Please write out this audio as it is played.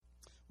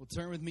Well,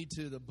 turn with me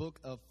to the book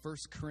of 1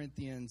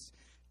 Corinthians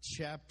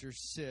chapter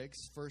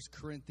 6. 1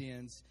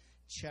 Corinthians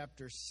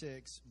chapter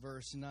 6,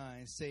 verse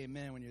 9. Say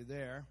amen when you're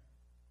there.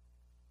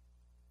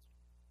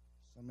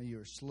 Some of you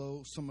are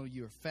slow. Some of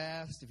you are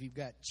fast. If you've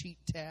got cheat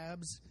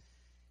tabs,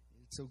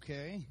 it's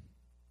okay.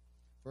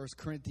 1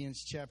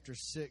 Corinthians chapter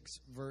 6,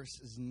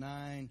 verses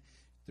 9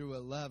 through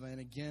 11.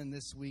 Again,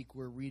 this week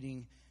we're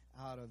reading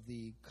out of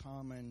the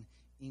Common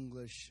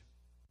English.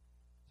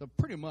 So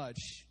pretty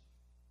much,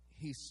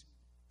 he's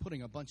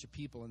putting a bunch of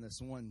people in this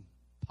one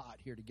pot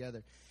here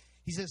together.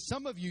 He says,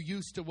 some of you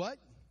used to what?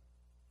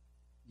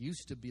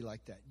 Used to be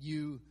like that.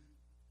 You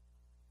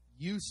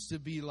used to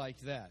be like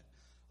that.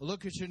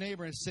 Look at your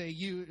neighbor and say,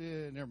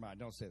 never mind,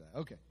 don't say that.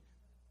 Okay.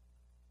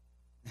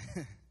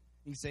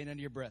 You can say it under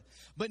your breath.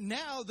 But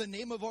now the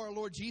name of our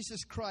Lord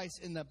Jesus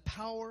Christ and the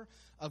power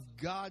of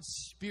God's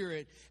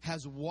Spirit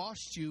has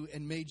washed you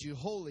and made you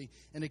holy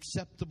and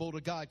acceptable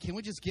to God. Can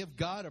we just give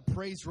God a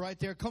praise right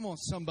there? Come on,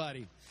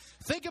 somebody.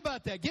 Think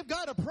about that. Give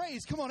God a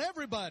praise. Come on,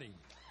 everybody.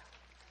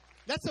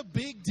 That's a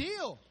big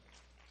deal.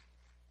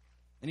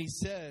 And he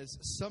says,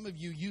 some of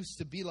you used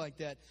to be like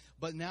that,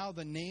 but now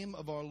the name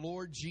of our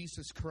Lord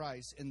Jesus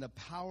Christ and the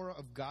power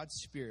of God's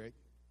Spirit.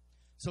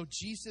 So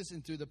Jesus,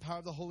 and through the power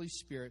of the Holy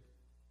Spirit,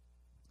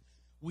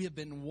 we have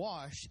been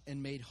washed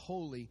and made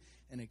holy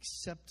and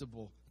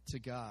acceptable to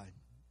God.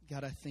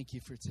 God, I thank you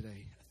for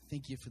today. I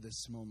thank you for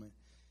this moment.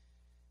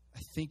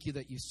 I thank you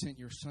that you sent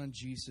your son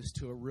Jesus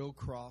to a real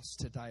cross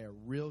to die a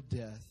real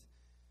death,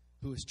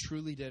 who was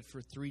truly dead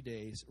for 3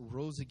 days,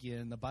 rose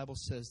again. The Bible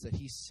says that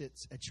he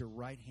sits at your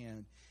right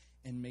hand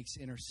and makes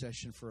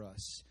intercession for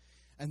us.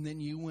 And then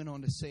you went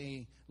on to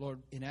say,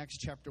 Lord, in Acts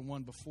chapter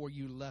 1, before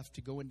you left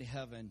to go into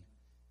heaven,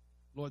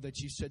 Lord, that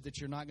you said that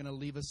you're not going to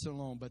leave us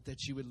alone, but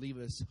that you would leave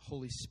us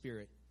Holy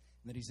Spirit.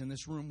 And that he's in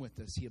this room with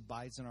us. He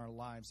abides in our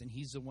lives. And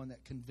he's the one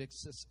that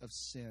convicts us of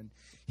sin.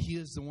 He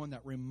is the one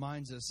that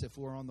reminds us if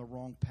we're on the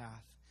wrong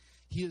path.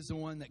 He is the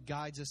one that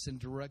guides us and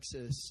directs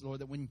us. Lord,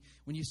 that when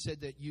you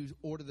said that you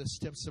order the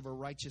steps of a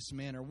righteous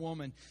man or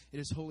woman, it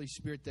is Holy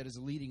Spirit that is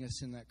leading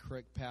us in that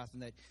correct path.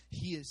 And that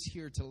he is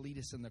here to lead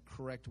us in the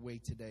correct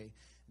way today.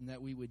 And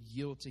that we would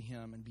yield to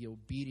him and be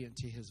obedient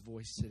to his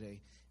voice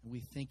today. And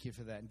we thank you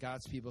for that. And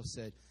God's people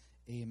said,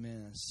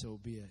 amen, so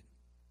be it.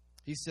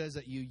 He says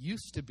that you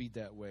used to be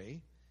that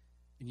way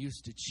and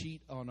used to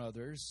cheat on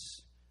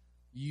others.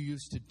 You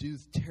used to do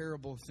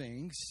terrible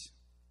things.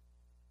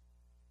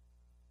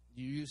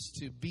 You used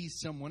to be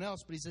someone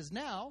else. But he says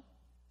now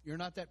you're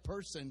not that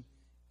person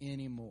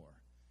anymore.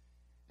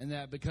 And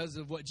that because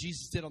of what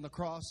Jesus did on the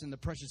cross and the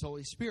precious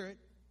Holy Spirit,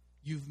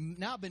 you've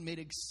now been made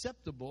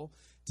acceptable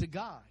to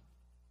God.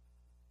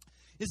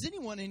 Has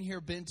anyone in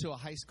here been to a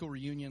high school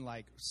reunion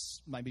like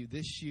maybe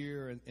this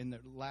year in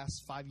the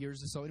last 5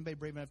 years or so? Anybody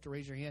brave enough to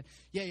raise your hand?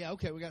 Yeah,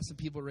 okay. We got some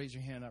people raise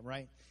your hand up,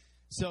 right?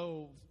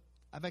 So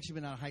I've actually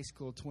been out of high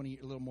school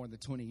a little more than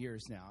 20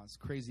 years now. It's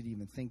crazy to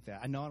even think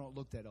that. I know I don't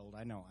look that old.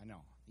 I know.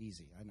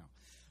 Easy, I know.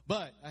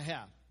 But I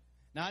have.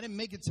 Now, I didn't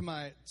make it to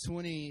my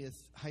 20th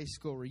high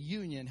school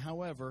reunion.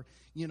 However,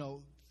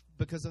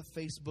 because of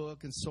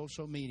Facebook and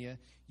social media,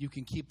 you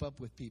can keep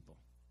up with people,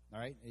 all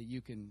right?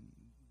 You can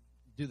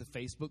do the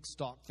Facebook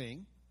stalk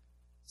thing.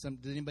 Did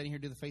anybody here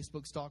do the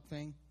Facebook stalk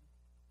thing?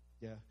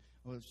 Yeah.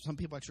 Well, some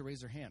people actually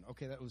raised their hand.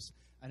 Okay, I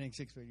didn't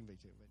expect anybody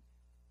to,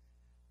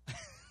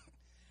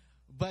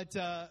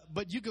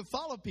 but you can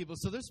follow people.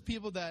 So there's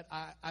people that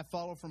I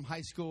follow from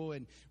high school,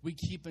 and we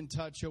keep in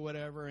touch or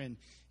whatever. And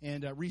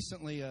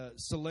recently,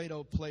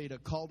 Salado played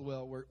at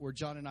Caldwell, where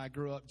John and I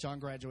grew up. John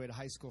graduated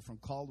high school from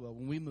Caldwell.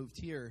 When we moved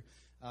here,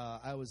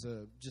 I was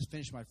just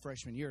finished my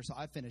freshman year, so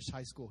I finished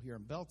high school here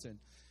in Belton.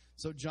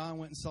 So John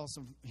went and saw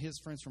some his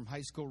friends from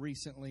high school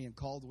recently in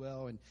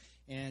Caldwell,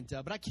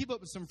 but I keep up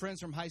with some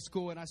friends from high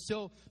school, and I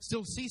still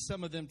see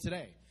some of them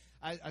today.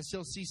 I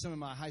still see some of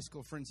my high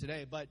school friends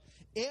today, but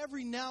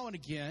every now and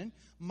again,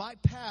 my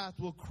path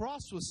will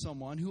cross with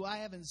someone who I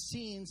haven't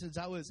seen since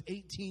I was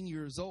 18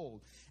 years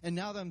old. And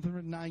now that I'm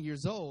 39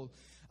 years old,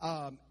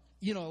 a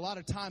lot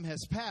of time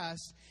has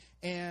passed,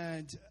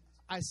 and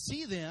I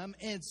see them.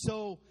 And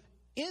so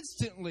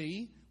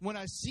instantly, when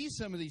I see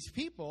some of these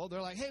people,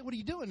 they're like, hey, what are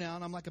you doing now?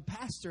 And I'm like, a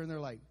pastor. And they're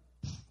like,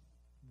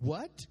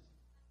 what?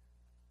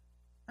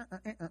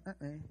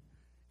 Could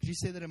you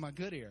say that in my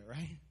good ear,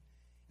 right?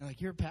 And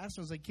like, you're a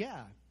pastor? I was like,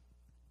 yeah.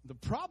 The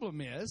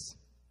problem is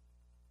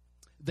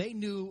they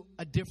knew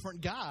a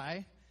different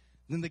guy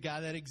than the guy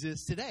that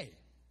exists today.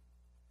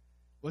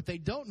 What they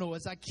don't know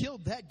is I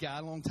killed that guy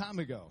a long time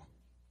ago.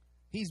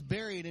 He's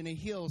buried in a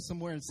hill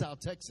somewhere in South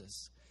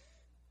Texas.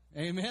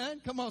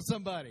 Amen? Come on,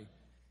 somebody.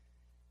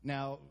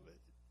 Now,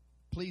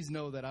 please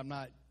know that I'm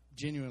not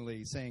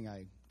genuinely saying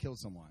I killed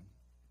someone.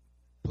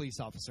 Police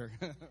officer.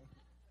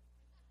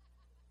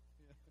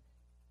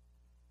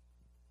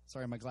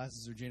 Sorry, my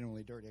glasses are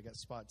genuinely dirty. I got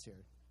spots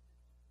here.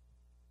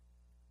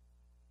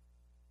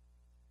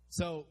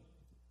 So,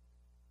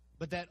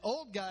 But that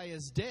old guy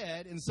is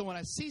dead, and so when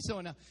I see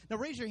someone now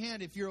raise your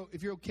hand if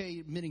you're okay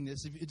admitting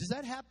this. Does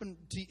that happen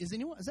to? Has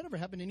that ever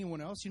happened to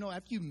anyone else? You know,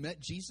 after you met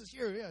Jesus,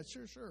 yeah,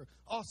 sure,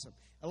 awesome.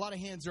 A lot of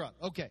hands are up.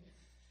 Okay,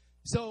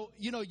 so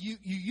you know you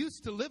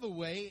used to live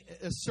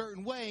a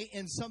certain way,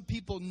 and some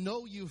people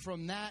know you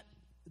from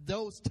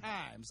those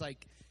times.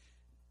 Like,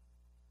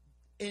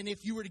 and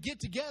if you were to get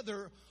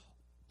together,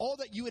 all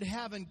that you would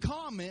have in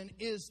common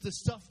is the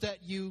stuff that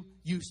you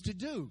used to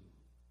do.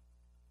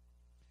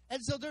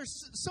 And so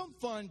there's some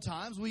fun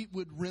times we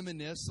would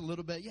reminisce a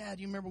little bit. Yeah,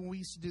 do you remember when we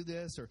used to do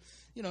this? Or,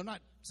 you know, not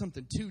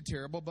something too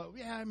terrible, but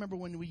yeah, I remember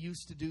when we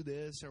used to do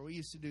this or we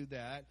used to do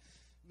that.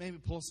 Maybe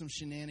pull some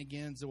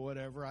shenanigans or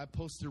whatever. I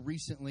posted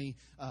recently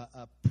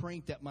a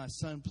prank that my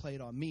son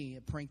played on me,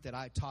 a prank that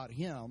I taught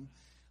him.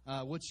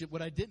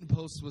 What I didn't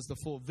post was the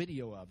full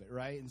video of it,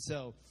 right? And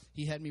so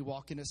he had me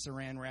walk in a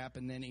saran wrap,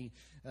 and then he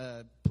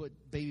put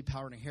baby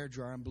powder in a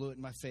hairdryer and blew it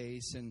in my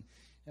face, and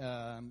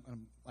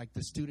like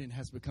the student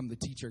has become the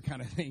teacher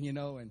kind of thing, you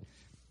know. And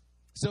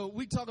so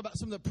we talk about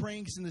some of the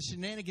pranks and the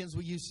shenanigans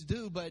we used to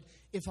do, but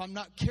if I'm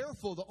not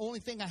careful, the only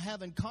thing I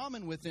have in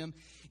common with him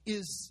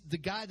is the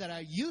guy that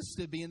I used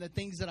to be and the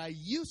things that I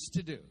used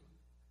to do.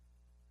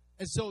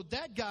 And so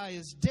that guy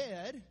is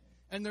dead,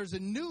 and there's a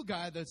new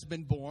guy that's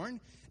been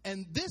born,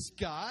 and this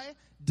guy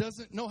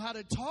doesn't know how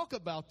to talk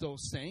about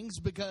those things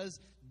because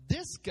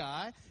this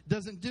guy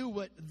doesn't do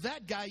what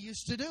that guy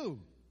used to do.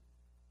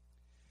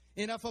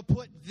 And if I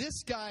put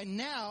this guy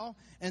now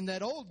and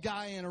that old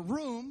guy in a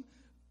room,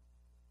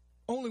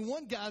 only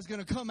one guy's going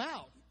to come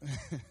out.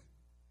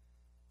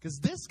 Because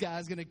this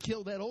guy's going to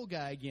kill that old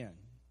guy again.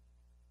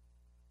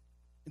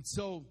 And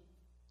so,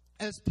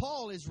 as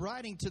Paul is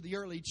writing to the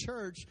early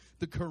church,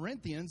 the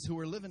Corinthians who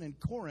were living in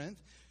Corinth,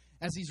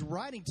 as he's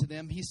writing to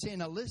them, he's saying,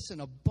 now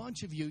listen, a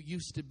bunch of you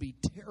used to be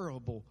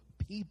terrible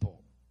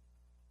people.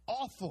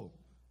 Awful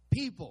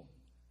people.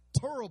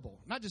 Terrible.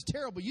 Not just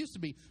terrible, used to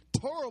be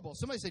terrible.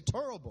 Somebody say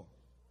terrible.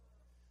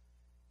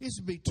 Used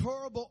to be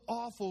terrible,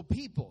 awful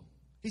people.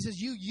 He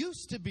says, you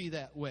used to be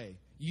that way.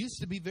 You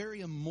used to be very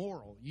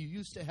immoral. You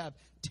used to have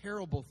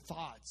terrible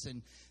thoughts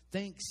and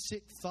think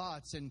sick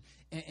thoughts and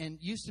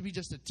used to be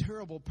just a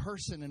terrible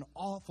person, an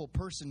awful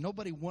person.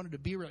 Nobody wanted to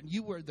be around.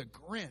 You were the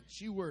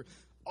Grinch. You were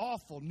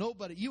awful.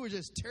 You were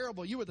just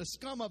terrible. You were the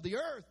scum of the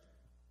earth.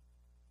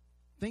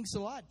 Thanks a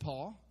lot,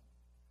 Paul.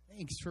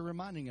 Thanks for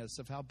reminding us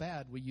of how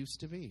bad we used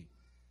to be.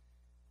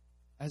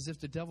 As if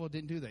the devil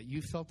didn't do that.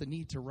 You felt the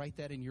need to write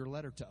that in your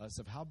letter to us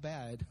of how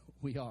bad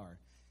we are.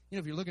 You know,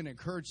 if you're looking to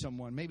encourage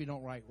someone, maybe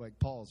don't write like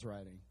Paul's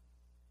writing.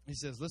 He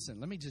says,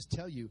 listen, let me just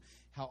tell you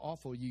how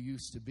awful you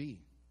used to be.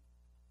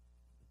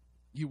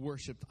 You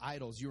worshiped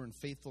idols. You were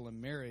unfaithful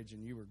in marriage,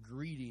 and you were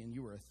greedy, and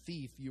you were a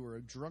thief. You were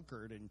a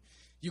drunkard, and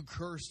you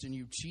cursed, and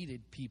you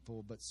cheated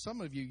people. But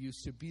some of you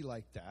used to be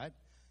like that.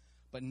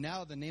 But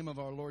now the name of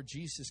our Lord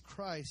Jesus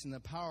Christ and the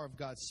power of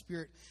God's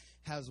Spirit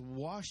has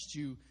washed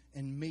you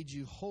and made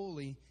you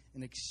holy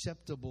and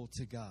acceptable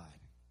to God.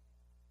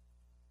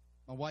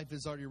 My wife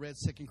has already read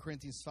 2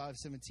 Corinthians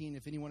 5:17.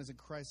 If anyone is in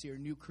Christ, they are a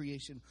new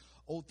creation.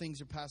 Old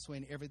things are passed away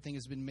and everything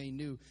has been made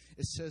new.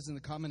 It says in the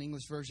Common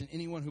English Version,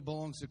 anyone who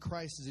belongs to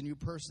Christ is a new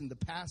person. The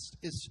past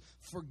is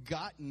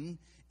forgotten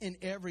and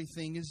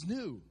everything is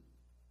new.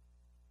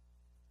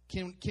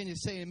 Can you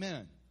say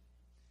amen?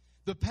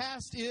 The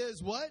past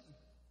is what?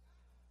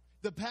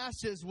 The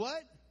past is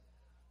what?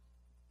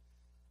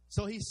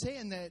 So he's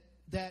saying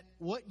that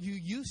what you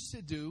used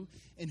to do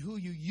and who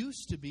you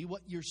used to be,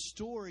 what your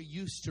story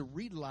used to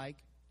read like,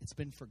 it's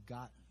been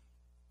forgotten.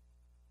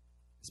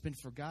 It's been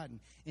forgotten.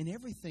 And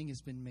everything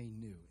has been made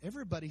new.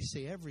 Everybody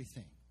say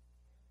everything.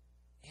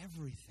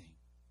 Everything.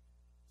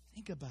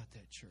 Think about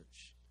that,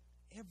 church.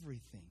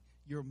 Everything.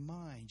 Your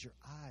mind, your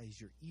eyes,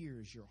 your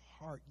ears, your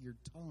heart, your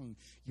tongue,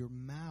 your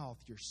mouth,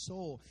 your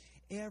soul.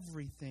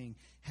 Everything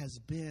has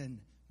been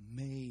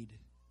made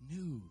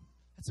new.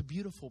 That's a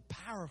beautiful,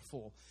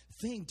 powerful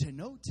thing to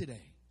know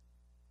today.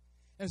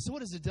 And so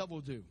what does the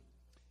devil do?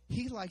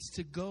 He likes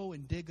to go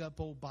and dig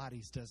up old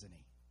bodies, doesn't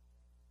he?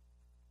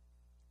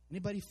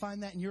 Anybody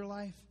find that in your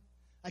life?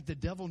 Like the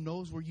devil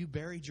knows where you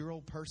buried your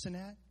old person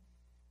at?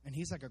 And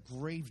he's like a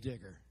grave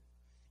digger.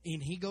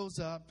 And he goes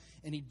up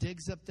and he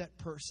digs up that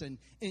person.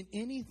 And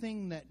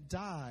anything that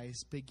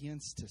dies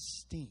begins to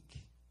stink.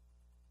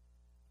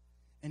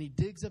 And he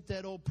digs up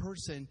that old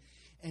person.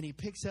 And he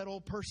picks that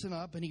old person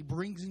up and he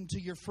brings him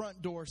to your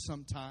front door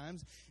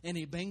sometimes. And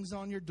he bangs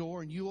on your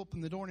door and you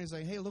open the door and he's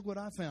like, hey, look what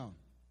I found.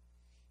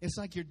 It's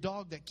like your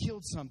dog that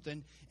killed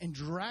something and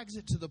drags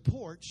it to the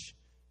porch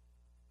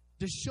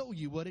to show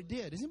you what it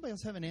did. Does anybody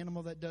else have an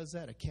animal that does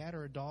that? A cat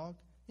or a dog?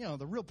 You know,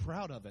 they're real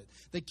proud of it.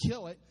 They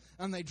kill it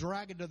and they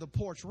drag it to the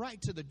porch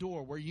right to the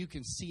door where you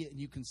can see it and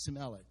you can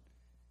smell it.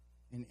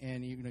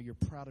 And you know, you're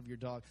proud of your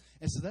dog.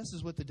 And so this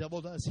is what the devil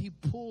does. He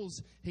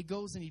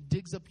goes and he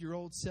digs up your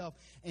old self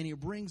and he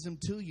brings them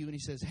to you and he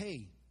says,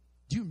 hey,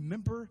 do you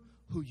remember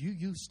who you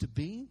used to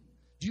be?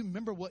 Do you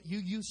remember what you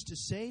used to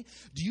say?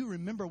 Do you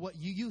remember what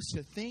you used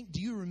to think? Do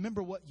you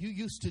remember what you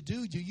used to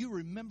do? Do you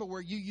remember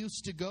where you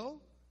used to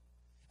go?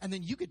 And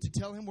then you get to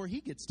tell him where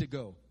he gets to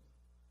go.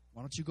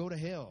 Why don't you go to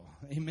hell?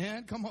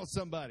 Amen? Come on,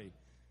 somebody.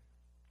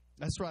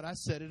 That's right. I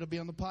said it. It'll be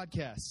on the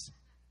podcast.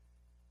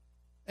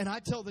 And I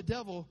tell the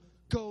devil,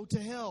 go to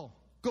hell.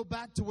 Go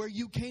back to where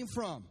you came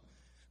from.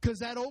 Because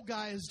that old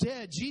guy is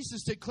dead.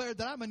 Jesus declared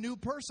that I'm a new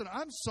person.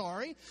 I'm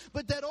sorry,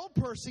 but that old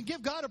person,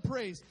 give God a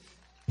praise.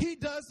 He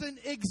doesn't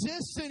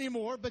exist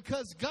anymore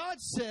because God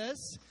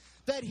says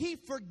that He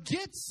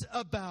forgets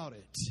about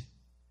it.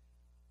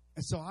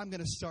 And so I'm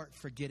going to start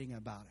forgetting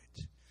about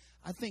it.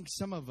 I think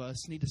some of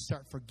us need to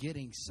start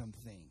forgetting some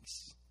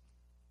things.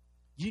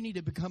 You need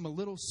to become a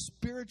little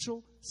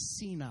spiritual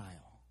senile.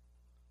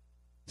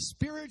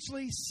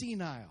 Spiritually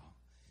senile.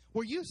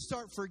 Where you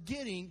start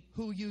forgetting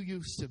who you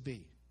used to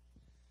be.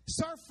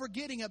 Start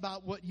forgetting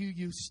about what you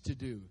used to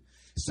do.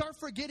 Start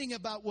forgetting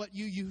about what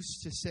you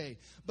used to say.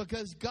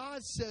 Because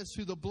God says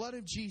through the blood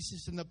of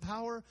Jesus and the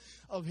power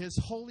of His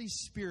Holy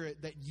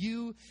Spirit that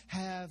you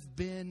have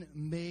been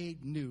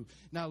made new.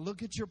 Now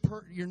look at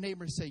your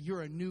neighbor and say,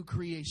 you're a new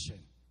creation.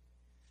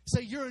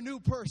 Say, you're a new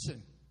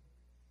person.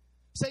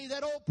 Say,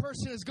 that old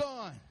person is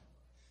gone.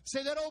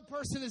 Say, that old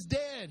person is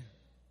dead.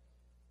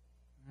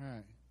 All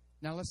right.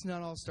 Now, let's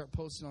not all start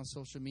posting on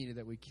social media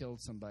that we killed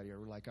somebody. Or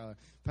like,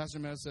 Pastor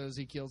Matt says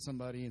he killed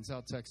somebody in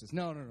South Texas.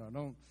 No,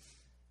 don't.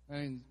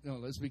 No,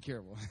 let's be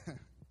careful. The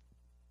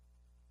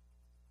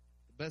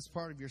best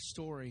part of your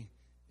story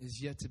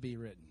is yet to be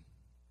written.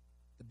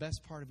 The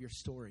best part of your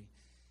story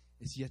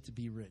is yet to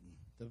be written.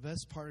 The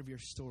best part of your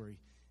story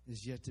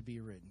is yet to be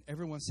written.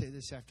 Everyone say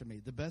this after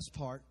me. The best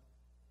part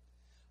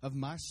of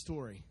my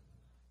story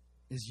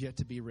is yet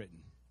to be written.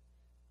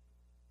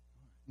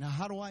 Now,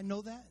 how do I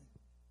know that?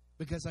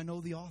 Because I know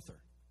the author.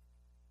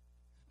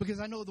 Because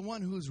I know the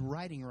one who's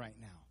writing right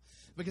now.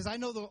 Because I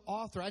know the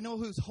author. I know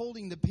who's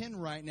holding the pen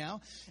right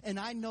now. And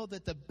I know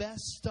that the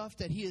best stuff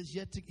that he has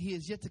yet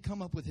to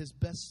come up with his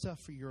best stuff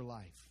for your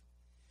life.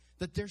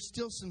 That there's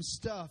still some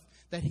stuff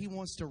that He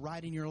wants to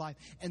write in your life.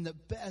 And the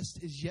best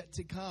is yet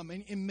to come.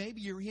 And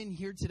maybe you're in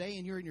here today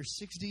and you're in your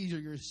 60s or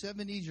your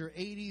 70s, your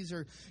 80s,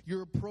 or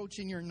you're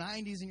approaching your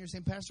 90s and you're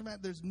saying, Pastor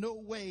Matt, there's no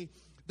way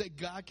that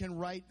God can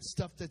write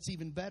stuff that's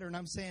even better. And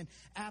I'm saying,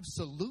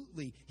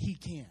 absolutely, He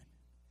can.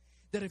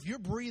 That if you're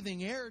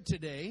breathing air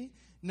today,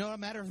 no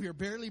matter if you're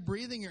barely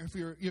breathing or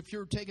if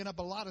you're taking up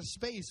a lot of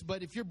space,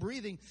 but if you're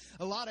breathing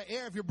a lot of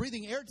air, if you're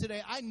breathing air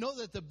today, I know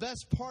that the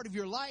best part of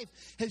your life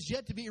has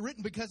yet to be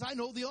written because I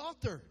know the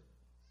author.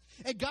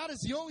 And God is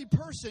the only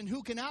person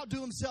who can outdo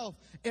Himself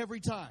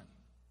every time.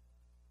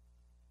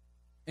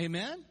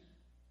 Amen?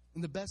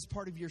 And the best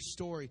part of your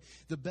story,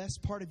 the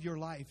best part of your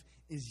life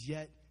is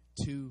yet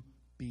to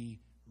be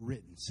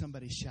written.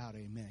 Somebody shout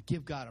amen.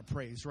 Give God a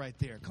praise right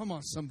there. Come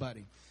on,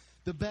 somebody.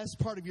 The best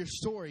part of your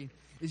story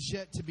is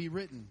yet to be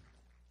written.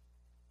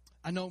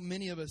 I know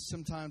many of us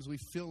sometimes we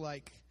feel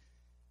like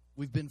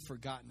we've been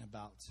forgotten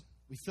about.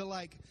 We feel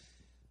like,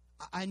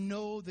 I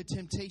know the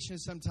temptation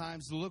is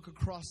sometimes to look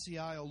across the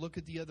aisle, look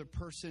at the other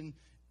person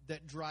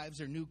that drives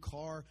their new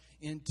car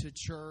into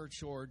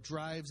church or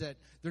drives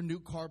their new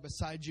car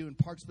beside you and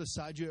parks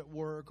beside you at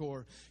work,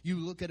 or you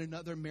look at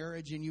another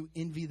marriage and you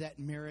envy that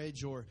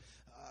marriage, or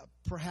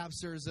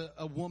perhaps there's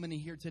a woman in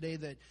here today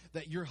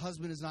that your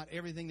husband is not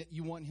everything that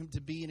you want him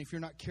to be. And if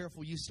you're not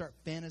careful, you start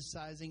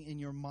fantasizing in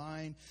your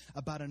mind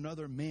about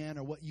another man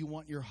or what you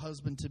want your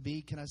husband to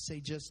be. Can I say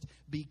just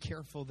be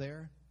careful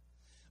there?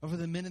 Or for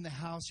the men in the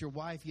house, your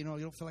wife, you don't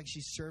feel like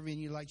she's serving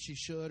you like she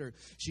should, or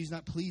she's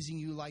not pleasing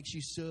you like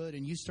she should,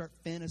 and you start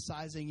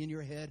fantasizing in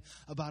your head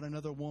about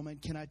another woman.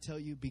 Can I tell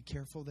you, be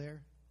careful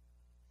there?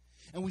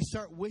 And we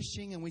start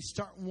wishing and we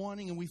start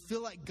wanting and we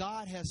feel like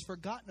God has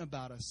forgotten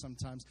about us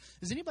sometimes.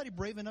 Is anybody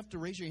brave enough to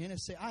raise your hand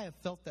and say, I have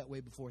felt that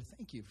way before?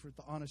 Thank you for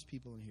the honest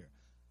people in here.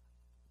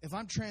 If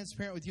I'm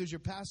transparent with you as your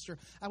pastor,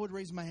 I would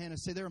raise my hand and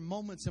say there are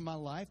moments in my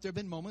life, there have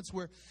been moments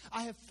where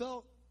I have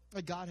felt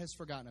like God has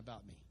forgotten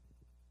about me.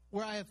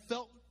 Where I have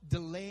felt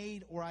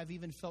delayed or I've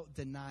even felt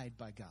denied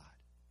by God.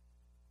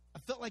 I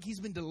felt like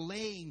He's been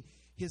delaying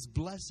His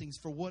blessings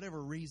for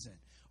whatever reason.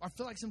 Or I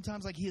feel like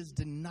sometimes like He has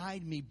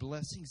denied me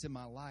blessings in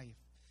my life.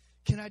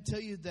 Can I tell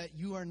you that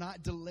you are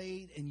not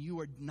delayed and you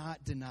are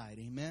not denied?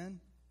 Amen?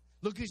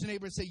 Look at your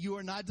neighbor and say, you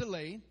are not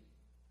delayed.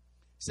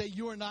 Say,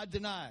 you are not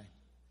denied.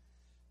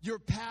 Your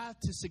path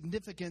to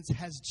significance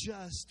has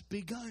just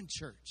begun,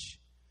 church.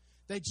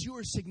 That you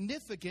are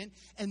significant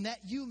and that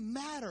you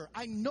matter.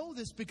 I know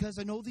this because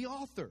I know the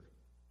author.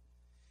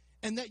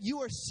 And that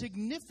you are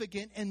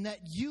significant and that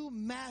you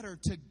matter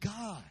to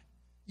God.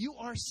 You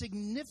are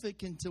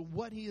significant to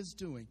what He is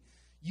doing.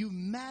 You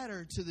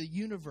matter to the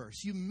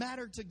universe. You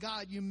matter to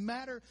God. You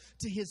matter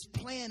to His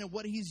plan and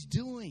what He's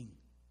doing.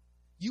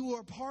 You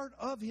are part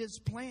of His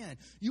plan.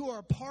 You are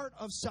a part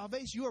of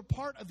salvation. You are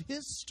part of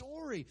His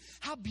story.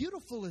 How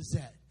beautiful is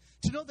that?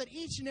 To know that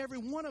each and every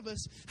one of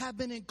us have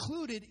been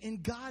included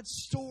in God's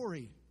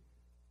story.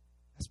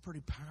 That's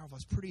pretty powerful.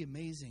 It's pretty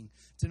amazing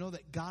to know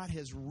that God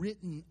has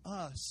written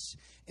us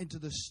into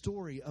the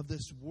story of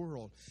this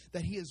world.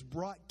 That He has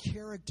brought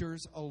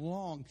characters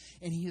along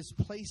and He has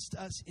placed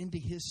us into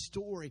His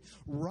story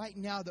right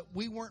now, that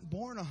we weren't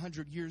born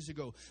 100 years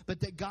ago. But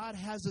that God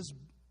has us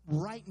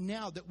right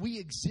now, that we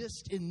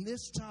exist in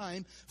this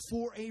time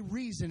for a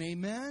reason.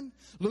 Amen?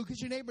 Look at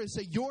your neighbor and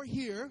say, you're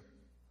here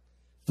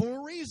for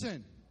a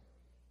reason.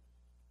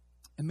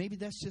 And maybe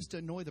that's just to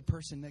annoy the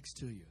person next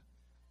to you.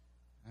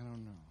 I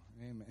don't know.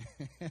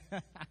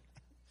 Amen.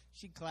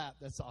 She clapped.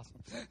 That's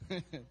awesome.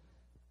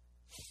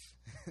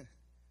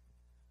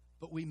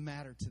 But we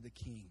matter to the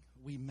King.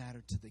 We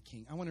matter to the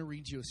King. I want to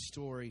read you a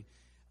story.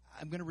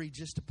 I'm going to read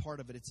just a part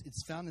of it.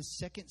 It's found in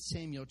 2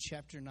 Samuel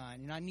chapter 9.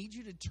 And I need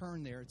you to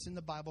turn there. It's in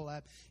the Bible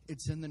app.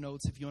 It's in the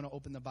notes. If you want to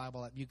open the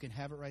Bible app, you can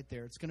have it right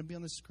there. It's going to be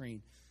on the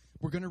screen.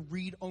 We're going to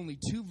read only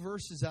 2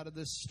 verses out of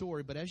this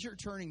story. But as you're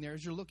turning there,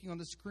 as you're looking on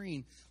the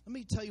screen, let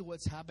me tell you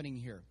what's happening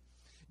here.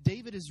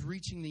 David is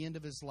reaching the end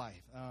of his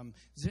life.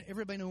 Does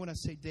everybody know when I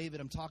say David,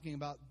 I'm talking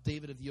about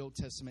David of the Old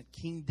Testament,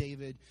 King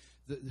David,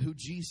 who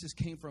Jesus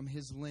came from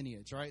his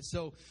lineage, right?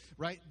 So,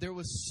 right, there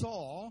was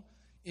Saul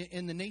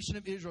in the nation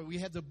of Israel. We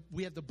have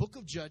the book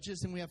of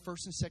Judges, and we have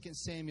 1st and 2nd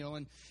Samuel,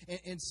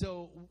 and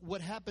so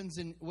what happens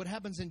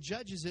in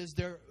Judges is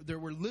there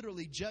were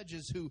literally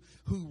judges who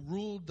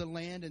ruled the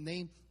land, and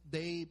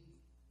they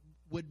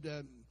would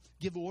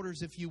give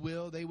orders, if you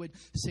will. They would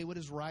say what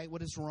is right,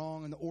 what is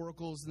wrong, and the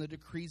oracles and the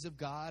decrees of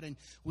God. And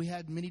we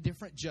had many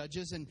different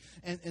judges. And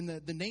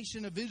the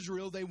nation of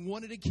Israel, they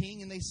wanted a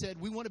king, and they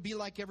said, we want to be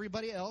like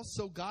everybody else.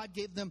 So God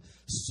gave them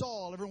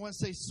Saul. Everyone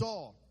say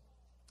Saul.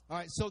 All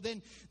right, so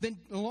then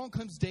along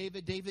comes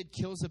David. David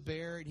kills a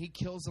bear, and he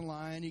kills a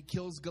lion. He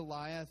kills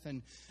Goliath,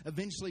 and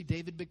eventually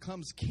David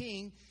becomes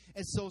king.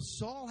 And so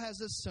Saul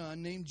has a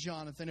son named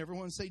Jonathan.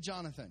 Everyone say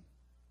Jonathan.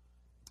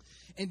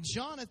 And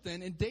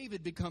Jonathan and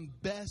David become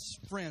best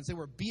friends. They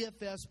were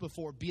BFFs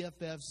before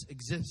BFFs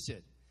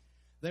existed.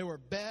 They were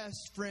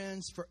best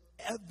friends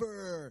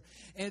forever.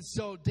 And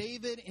so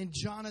David and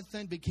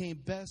Jonathan became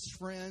best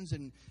friends.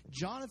 And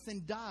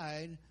Jonathan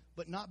died,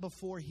 but not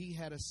before he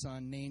had a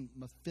son named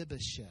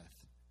Mephibosheth.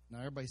 Now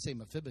everybody say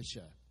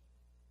Mephibosheth.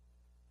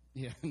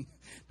 Yeah,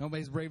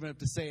 nobody's brave enough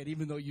to say it,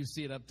 even though you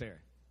see it up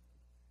there.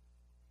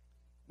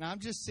 Now I'm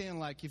just saying,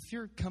 like, if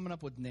you're coming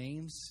up with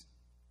names,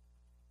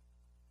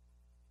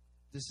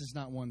 this is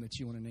not one that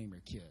you want to name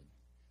your kid.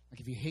 Like,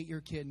 if you hate your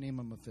kid, name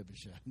him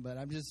Mephibosheth. But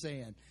I'm just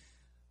saying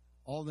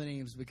all the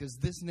names, because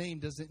this name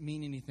doesn't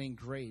mean anything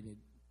great. It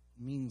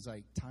means,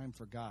 like, time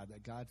for God,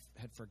 that God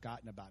had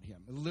forgotten about him.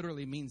 It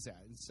literally means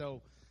that. And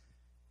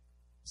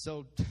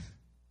so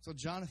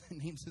Jonathan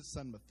names his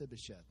son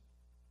Mephibosheth.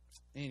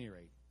 At any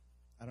rate,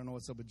 I don't know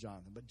what's up with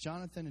Jonathan. But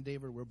Jonathan and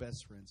David were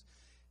best friends.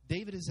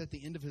 David is at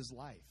the end of his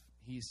life.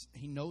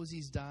 He knows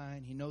he's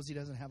dying. He knows he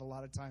doesn't have a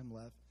lot of time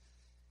left.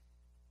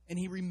 And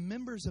he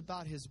remembers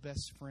about his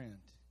best friend.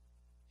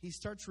 He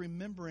starts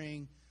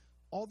remembering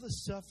all the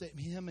stuff that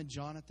him and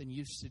Jonathan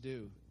used to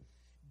do.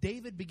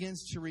 David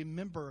begins to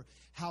remember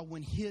how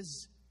when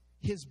his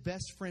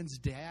best friend's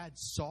dad,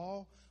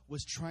 Saul,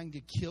 was trying to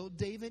kill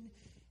David,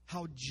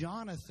 how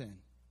Jonathan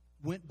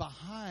went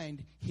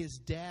behind his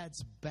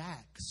dad's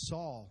back,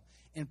 Saul,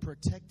 and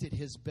protected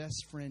his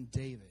best friend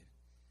David.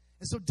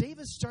 And so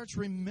David starts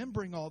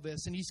remembering all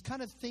this, and he's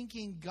kind of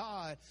thanking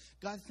God,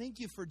 thank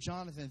you for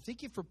Jonathan.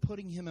 Thank you for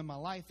putting him in my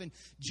life. And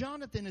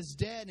Jonathan is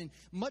dead, and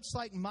much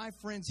like my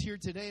friends here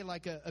today,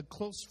 like a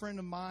close friend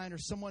of mine or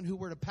someone who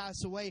were to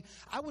pass away,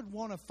 I would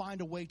want to find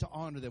a way to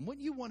honor them.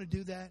 Wouldn't you want to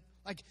do that?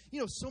 Like,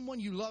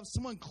 someone you love,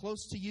 someone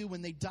close to you,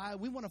 when they die,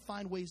 we want to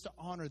find ways to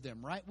honor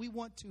them, right? We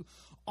want to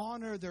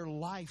honor their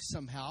life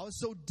somehow.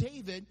 So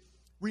David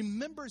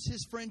remembers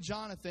his friend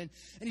Jonathan,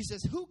 and he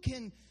says,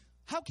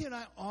 how can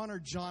I honor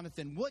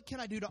Jonathan? What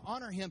can I do to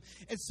honor him?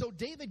 And so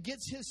David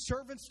gets his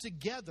servants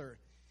together,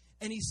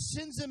 and he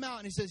sends them out,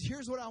 and he says,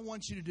 here's what I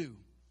want you to do.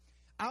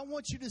 I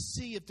want you to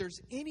see if there's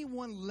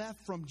anyone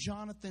left from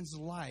Jonathan's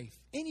life,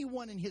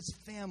 anyone in his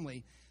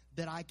family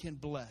that I can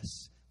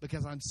bless.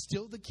 Because I'm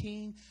still the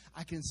king,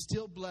 I can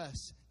still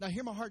bless. Now,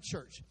 hear my heart,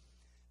 church.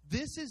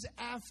 This is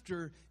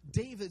after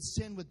David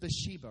sinned with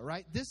Bathsheba,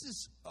 right? This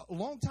is a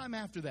long time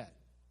after that.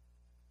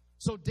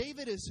 So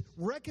David has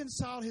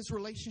reconciled his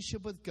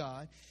relationship with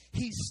God.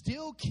 He's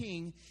still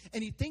king,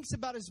 and he thinks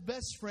about his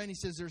best friend. He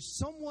says, there's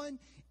someone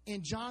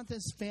in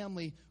Jonathan's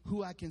family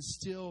who I can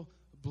still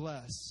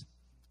bless.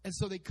 And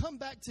so they come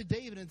back to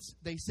David, and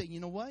they say,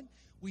 you know what?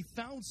 We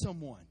found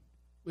someone.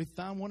 We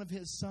found one of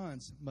his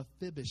sons,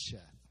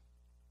 Mephibosheth.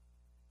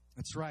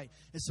 That's right.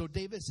 And so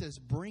David says,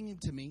 bring him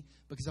to me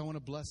because I want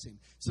to bless him.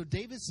 So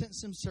David sent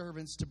some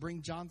servants to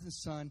bring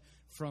Jonathan's son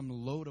from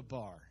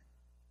Lodabar.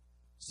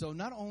 So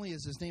not only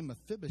is his name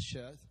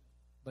Mephibosheth,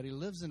 but he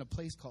lives in a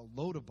place called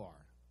Lodabar.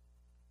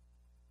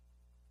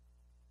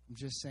 I'm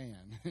just saying.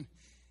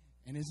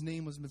 And his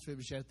name was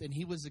Mephibosheth. And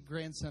he was the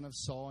grandson of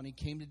Saul. And he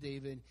came to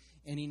David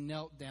and he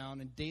knelt down.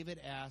 And David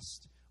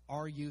asked,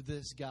 are you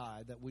this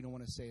guy? That we don't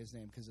want to say his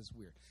name because it's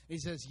weird. And he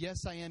says,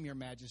 yes, I am, your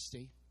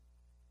majesty.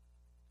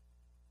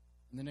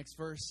 And the next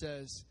verse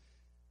says,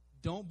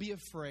 don't be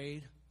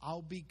afraid.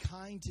 I'll be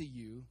kind to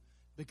you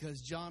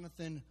because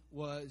Jonathan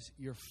was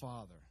your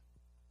father.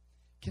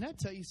 Can I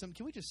tell you something?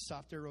 Can we just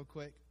stop there real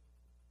quick?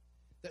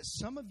 That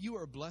some of you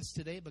are blessed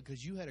today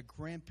because you had a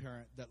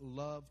grandparent that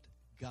loved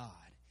God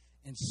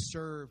and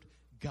served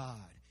God.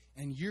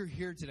 And you're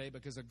here today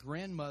because a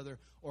grandmother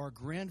or a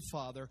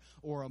grandfather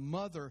or a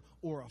mother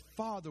or a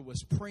father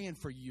was praying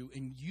for you.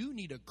 And you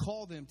need to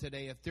call them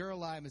today if they're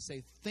alive and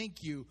say,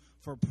 thank you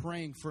for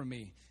praying for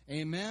me.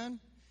 Amen?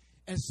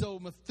 And so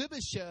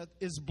Mephibosheth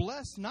is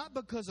blessed not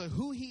because of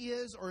who he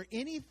is or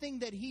anything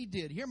that he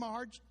did. Hear my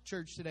heart,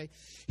 church, today.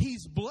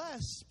 He's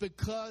blessed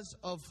because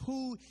of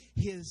who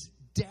his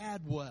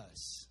dad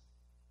was.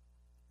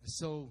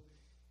 So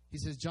he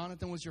says,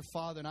 Jonathan was your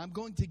father, and I'm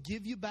going to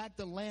give you back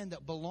the land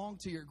that belonged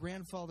to your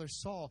grandfather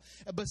Saul.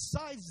 And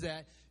besides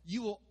that,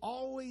 you will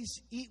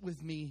always eat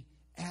with me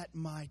at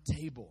my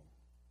table.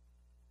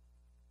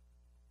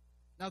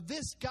 Now,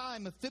 this guy,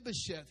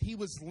 Mephibosheth, he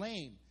was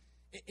lame.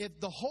 If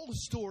the whole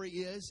story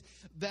is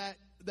that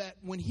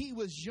when he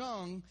was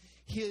young,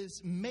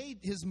 his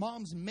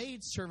mom's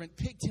maidservant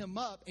picked him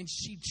up, and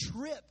she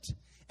tripped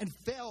and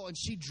fell, and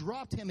she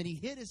dropped him, and he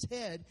hit his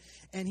head,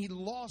 and he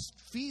lost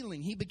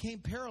feeling. He became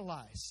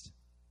paralyzed.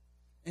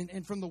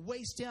 And from the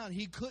waist down,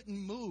 he couldn't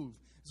move.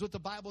 Is what the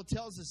Bible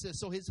tells us is.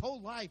 So his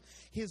whole life,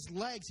 his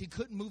legs, he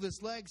couldn't move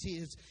his legs.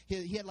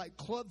 He had like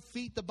club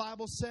feet, the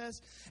Bible says.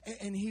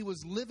 And he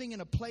was living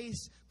in a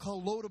place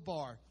called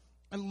Lodabar.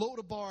 And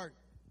Lodabar,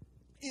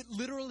 it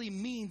literally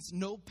means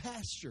no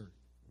pasture.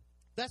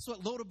 That's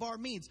what Lodabar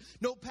means,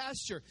 no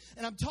pasture.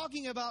 And I'm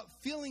talking about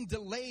feeling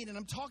delayed, and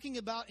I'm talking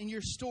about in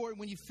your story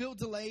when you feel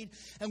delayed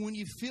and when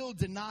you feel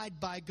denied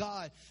by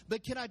God.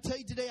 But can I tell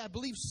you today, I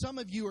believe some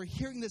of you are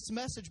hearing this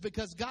message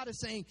because God is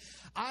saying,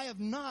 I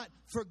have not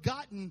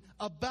forgotten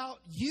about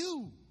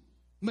you,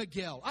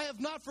 Miguel. I have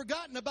not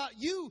forgotten about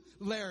you,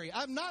 Larry.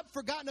 I've not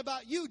forgotten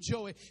about you,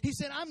 Joey. He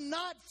said, I'm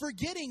not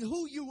forgetting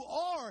who you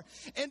are.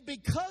 And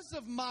because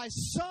of my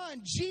son,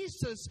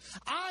 Jesus,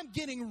 I'm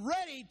getting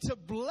ready to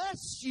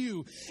bless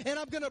you. And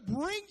I'm going to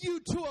bring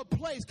you to a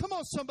place, come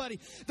on somebody,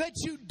 that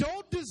you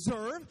don't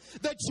deserve,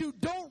 that you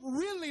don't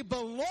really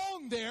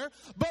belong there.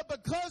 But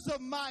because of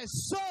my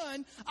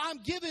son,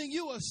 I'm giving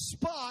you a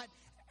spot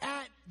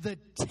at the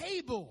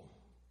table.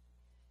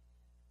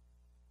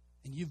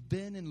 And you've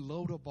been in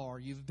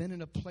Lodabar. You've been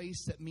in a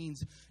place that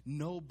means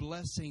no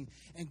blessing.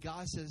 And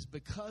God says,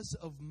 because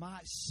of my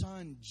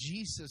son,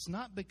 Jesus,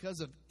 not because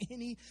of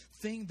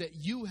anything that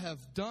you have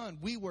done.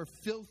 We were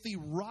filthy,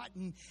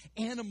 rotten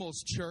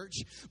animals, church.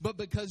 But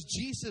because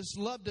Jesus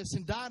loved us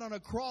and died on a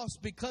cross,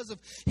 because of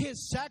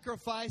his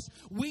sacrifice,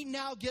 we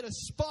now get a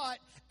spot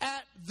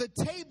at the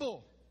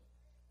table.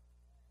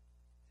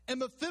 And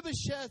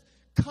Mephibosheth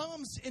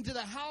comes into the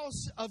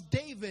house of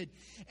David,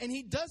 and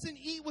he doesn't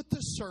eat with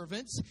the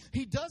servants.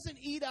 He doesn't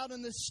eat out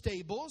in the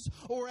stables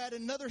or at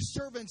another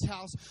servant's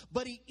house,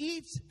 but he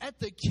eats at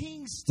the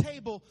king's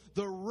table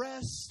the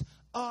rest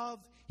of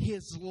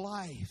his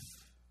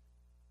life.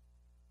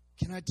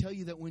 Can I tell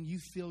you that when you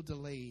feel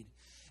delayed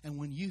and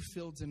when you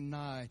feel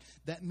denied,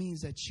 that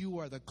means that you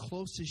are the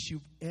closest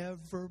you've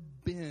ever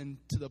been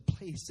to the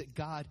place that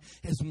God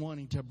is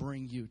wanting to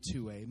bring you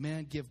to.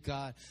 Amen. Give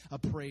God a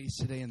praise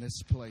today in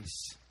this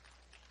place.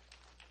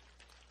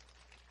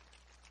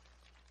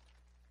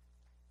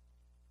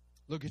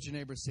 Look at your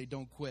neighbor and say,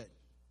 don't quit.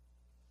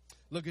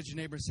 Look at your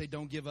neighbor and say,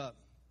 don't give up.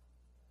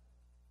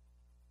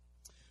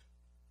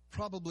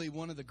 Probably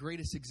one of the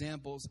greatest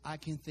examples I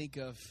can think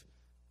of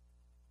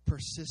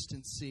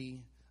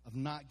persistency, of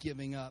not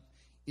giving up,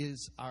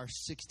 is our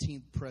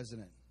 16th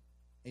president,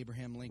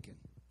 Abraham Lincoln.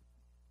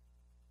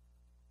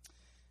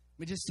 Let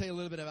me just tell you a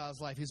little bit about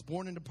his life. He was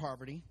born into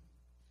poverty.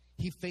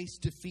 He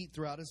faced defeat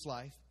throughout his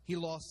life. He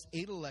lost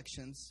 8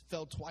 elections,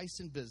 fell twice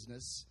in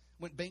business,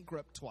 went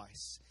bankrupt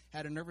twice,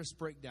 had a nervous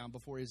breakdown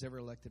before he was ever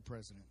elected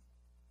president.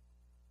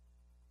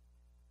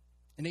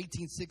 In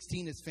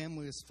 1816, his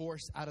family was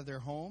forced out of their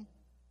home,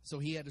 so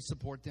he had to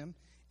support them.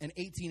 In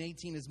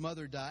 1818, his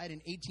mother died. In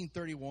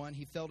 1831,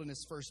 he failed in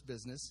his first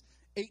business.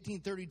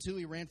 1832,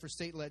 he ran for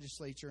state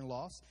legislature and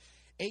lost.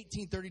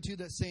 1832,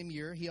 that same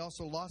year, he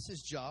also lost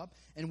his job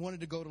and wanted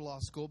to go to law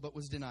school, but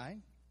was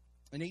denied.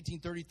 In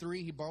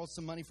 1833, he borrowed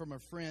some money from a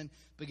friend,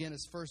 began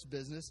his first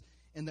business.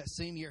 In that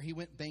same year, he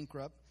went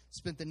bankrupt.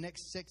 Spent the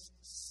next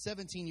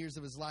 17 years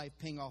of his life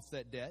paying off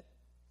that debt.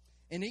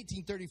 In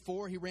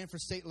 1834, he ran for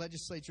state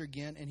legislature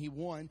again, and he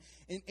won.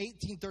 In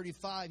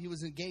 1835, he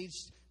was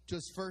engaged to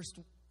his first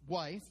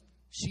wife.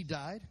 She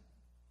died.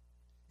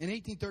 In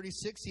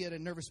 1836, he had a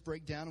nervous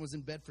breakdown and was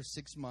in bed for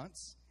 6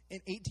 months.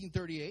 In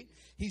 1838,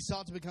 he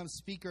sought to become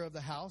Speaker of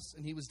the House,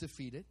 and he was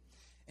defeated.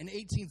 In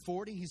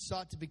 1840, he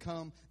sought to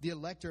become the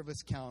elector of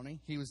his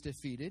county. He was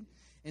defeated.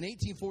 In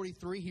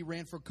 1843, he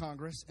ran for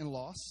Congress and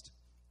lost.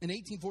 In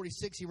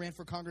 1846, he ran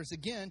for Congress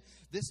again.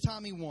 This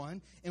time he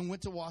won and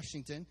went to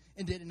Washington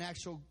and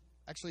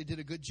actually did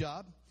a good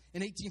job.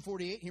 In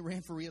 1848, he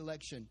ran for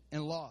re-election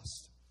and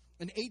lost.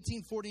 In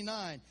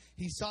 1849,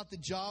 he sought the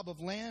job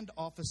of land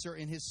officer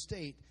in his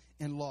state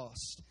and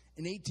lost.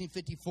 In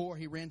 1854,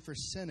 he ran for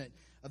Senate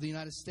of the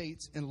United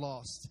States and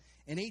lost.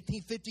 In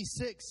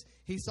 1856,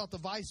 he sought the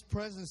vice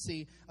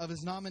presidency of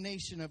his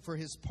nomination for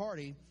his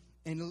party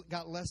and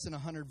got less than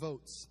 100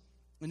 votes.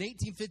 In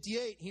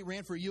 1858, he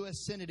ran for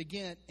U.S. Senate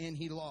again, and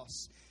he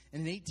lost.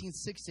 And in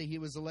 1860, he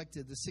was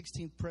elected the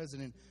 16th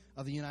president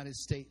of the United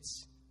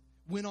States.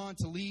 Went on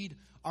to lead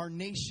our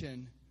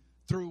nation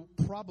through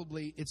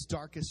probably its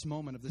darkest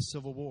moment of the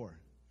Civil War.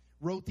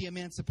 Wrote the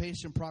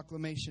Emancipation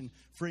Proclamation,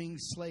 freeing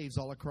slaves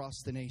all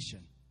across the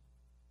nation.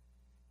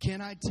 Can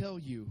I tell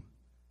you,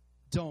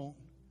 don't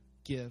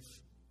give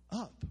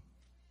up.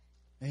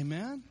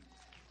 Amen?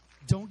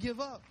 Don't give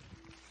up.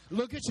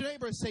 Look at your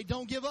neighbor and say,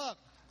 don't give up.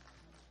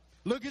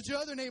 Look at your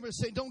other neighbor and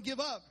say, don't give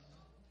up.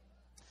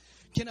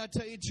 Can I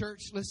tell you,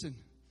 church, listen,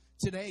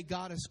 today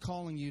God is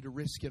calling you to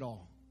risk it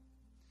all.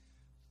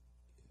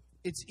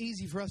 It's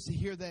easy for us to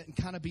hear that and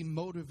kind of be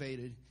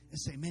motivated and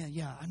say, man,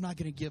 yeah, I'm not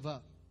going to give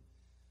up.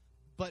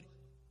 But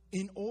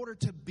in order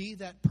to be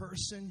that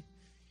person,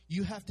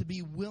 you have to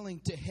be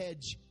willing to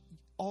hedge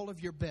all of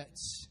your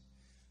bets.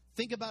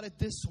 Think about it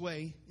this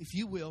way, if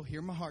you will,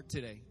 hear my heart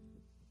today,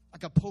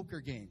 like a poker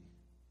game.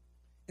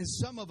 And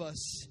some of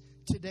us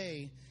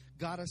today,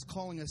 God is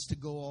calling us to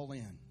go all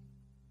in.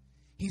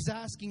 He's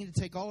asking you to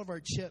take all of our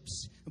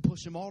chips and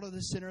push them all to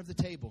the center of the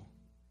table.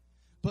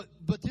 But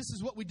this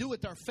is what we do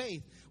with our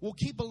faith. We'll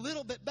keep a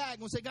little bit back and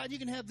we'll say, God, you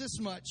can have this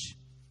much,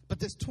 but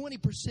this 20%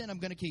 I'm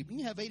going to keep. You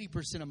can have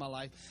 80% of my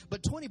life,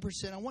 but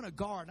 20% I want to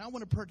guard. I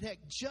want to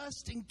protect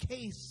just in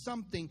case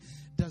something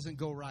doesn't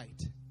go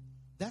right.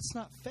 That's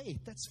not faith.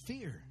 That's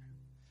fear.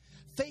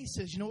 Faith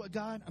says, you know what,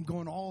 God? I'm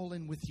going all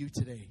in with you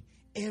today.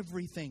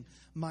 Everything.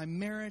 My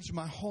marriage,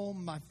 my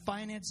home, my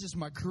finances,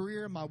 my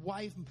career, my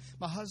wife,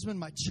 my husband,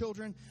 my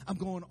children. I'm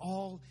going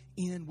all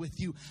in with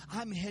you.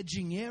 I'm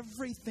hedging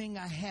everything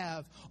I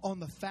have on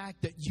the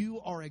fact that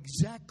you are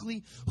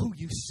exactly who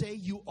you say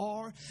you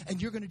are,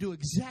 and you're going to do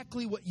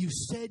exactly what you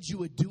said you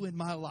would do in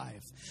my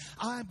life.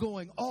 I'm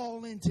going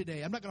all in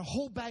today. I'm not going to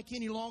hold back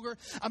any longer.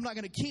 I'm not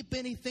going to keep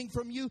anything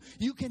from you.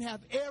 You can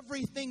have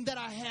everything that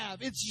I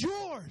have. It's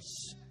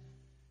yours.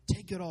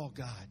 Take it all,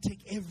 God.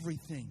 Take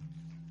everything.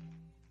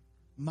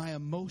 My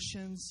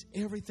emotions,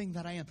 everything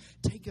that I am,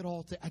 take it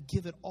all. I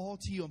give it all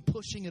to you. I'm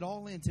pushing it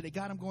all in today.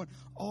 God, I'm going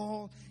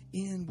all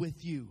in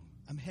with you.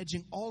 I'm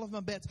hedging all of my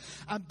bets.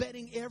 I'm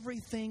betting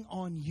everything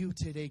on you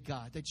today,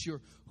 God, that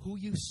you're who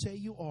you say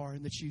you are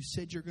and that you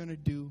said you're going to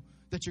do,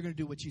 that you're going to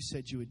do what you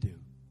said you would do.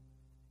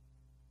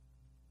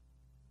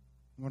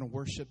 I'm going to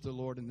worship the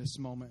Lord in this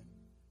moment.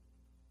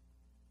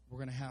 We're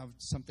going to have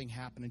something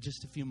happen in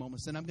just a few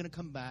moments. Then I'm going to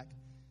come back.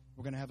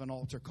 We're going to have an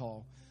altar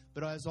call.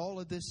 But as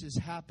all of this is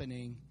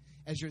happening,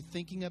 as you're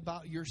thinking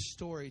about your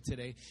story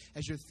today,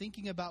 as you're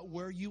thinking about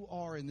where you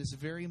are in this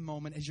very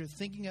moment, as you're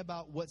thinking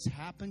about what's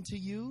happened to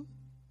you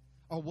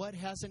or what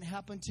hasn't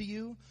happened to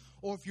you,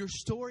 or if your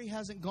story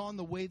hasn't gone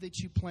the way that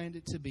you planned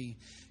it to be,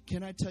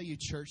 can I tell you,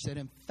 church, that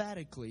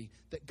emphatically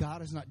that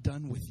God is not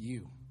done with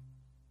you.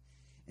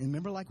 And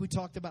remember, like we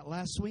talked about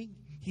last week,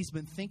 He's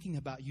been thinking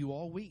about you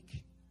all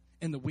week.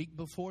 And the week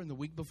before, and the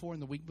week before,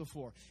 and the week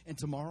before. And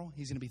tomorrow,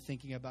 He's going to be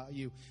thinking about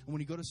you. And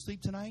when you go to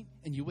sleep tonight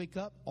and you wake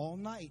up all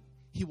night,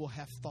 He will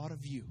have thought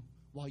of you.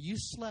 While you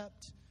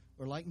slept,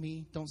 or like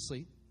me, don't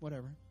sleep,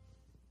 whatever,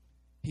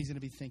 He's going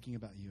to be thinking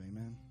about you.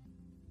 Amen.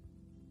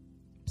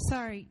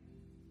 Sorry.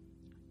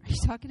 Are you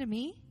talking to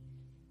me?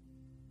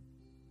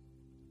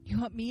 You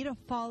want me to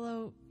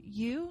follow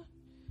you?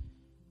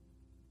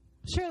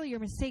 Surely you're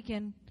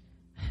mistaken.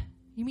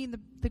 You mean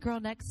the girl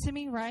next to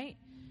me, right?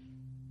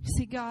 You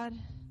see, God,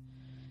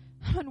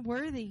 I'm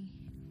unworthy.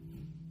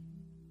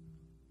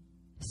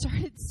 It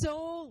started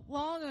so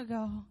long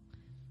ago.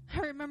 I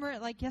remember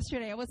it like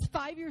yesterday. I was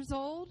 5 years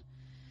old.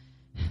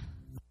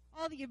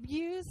 All the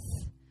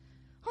abuse,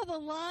 all the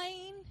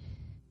lying,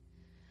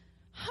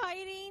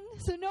 hiding,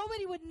 so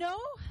nobody would know.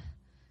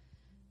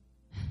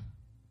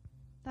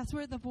 That's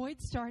where the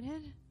void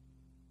started.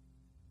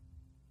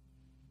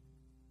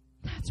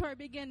 That's where I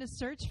began to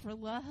search for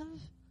love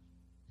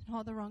in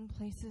all the wrong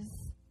places.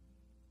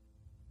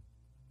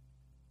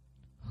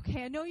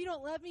 Okay, I know you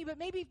don't love me, but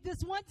maybe this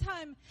one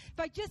time, if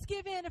I just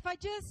give in,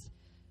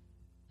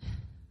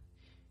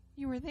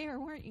 you were there,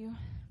 weren't you?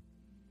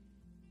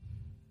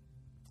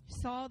 You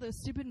saw those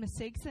stupid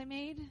mistakes I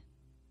made?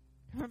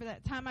 Remember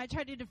that time I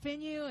tried to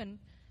defend you and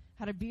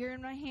had a beer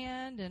in my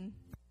hand and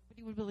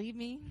nobody would believe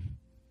me?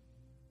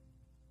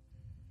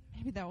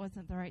 Maybe that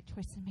wasn't the right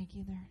choice to make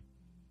either.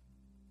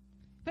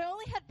 If I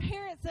only had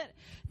parents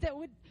that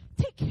would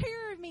take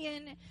care of me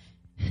and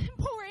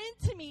pour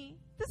into me.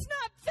 That's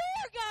not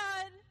fair,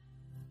 God.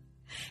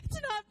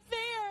 It's not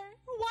fair.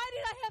 Why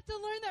did I have to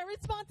learn that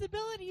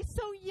responsibility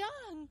so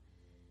young?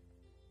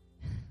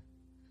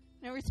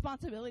 Now,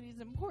 responsibility is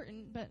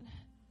important, but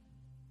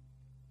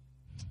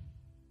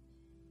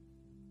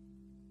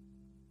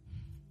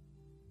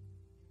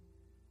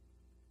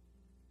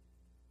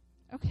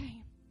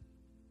okay.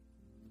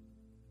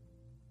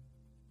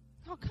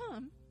 How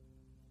come?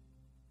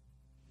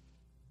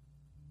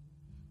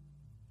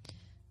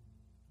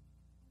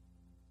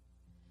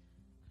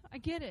 I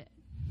get it.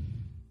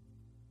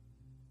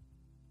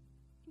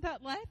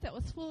 That life that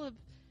was full of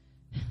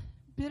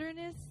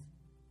bitterness,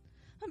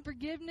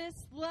 unforgiveness,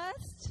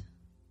 lust,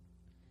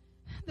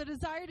 the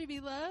desire to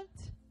be loved,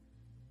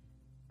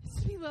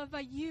 is to be loved by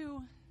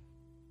you.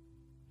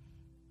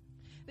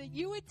 that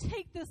you would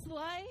take this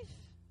life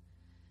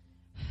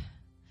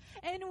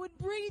and would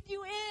breathe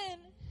you in.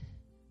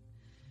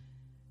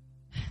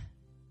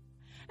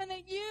 And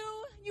that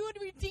you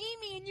would redeem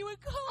me and you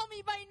would call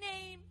me by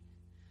name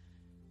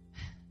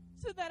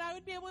so that I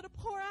would be able to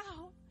pour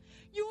out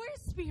your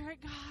Spirit,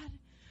 God,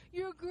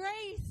 your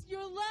grace,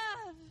 your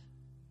love.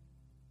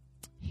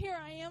 Here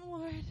I am,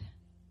 Lord.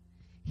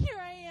 Here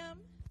I am.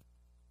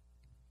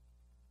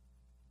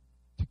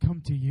 To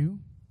come to you?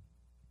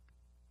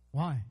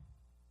 Why?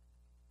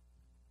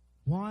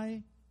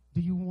 Why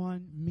do you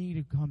want me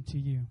to come to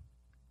you?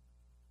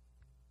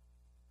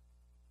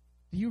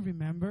 Do you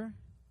remember?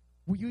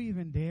 Were you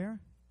even there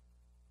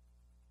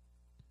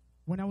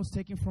when I was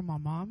taken from my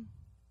mom,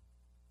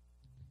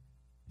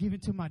 given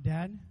to my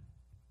dad?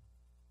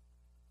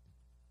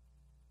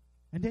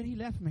 And then he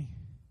left me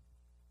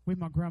with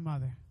my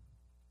grandmother.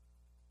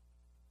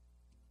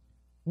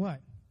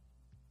 What?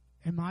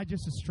 Am I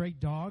just a stray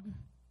dog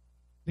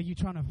that you're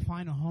trying to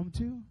find a home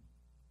to?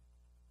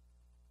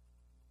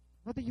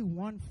 What do you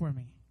want for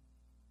me?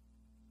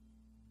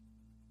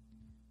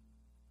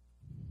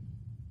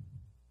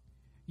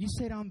 You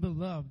said I'm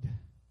beloved.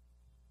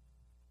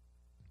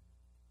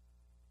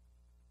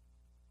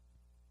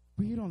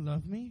 But you don't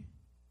love me.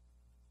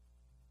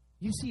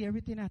 You see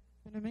everything that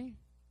happened to me?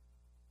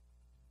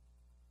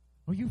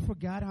 Or you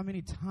forgot how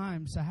many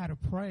times I had to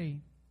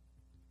pray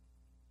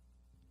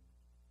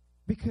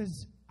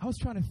because I was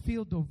trying to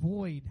fill the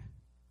void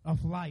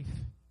of life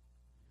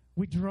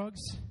with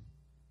drugs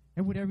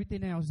and with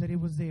everything else that it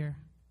was there.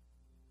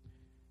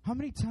 How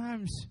many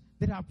times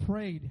did I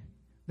pray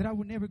that I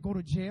would never go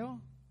to jail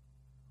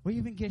or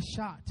even get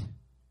shot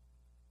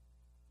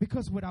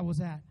because of what I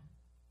was at?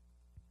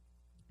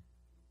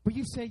 But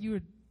you say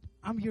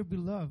I'm your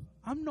beloved.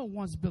 I'm no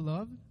one's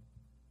beloved.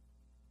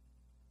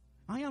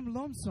 I am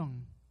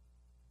lonesome.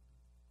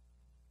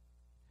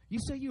 You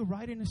say you're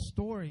writing a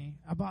story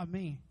about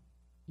me.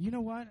 You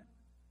know what?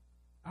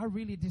 I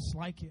really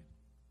dislike it.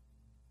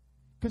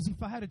 Because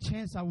if I had a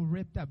chance, I would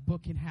rip that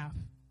book in half.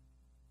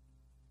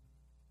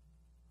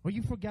 Or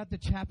you forgot the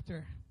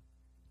chapter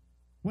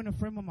when a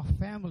friend of my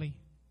family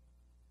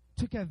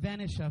took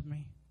advantage of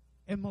me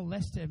and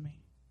molested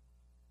me.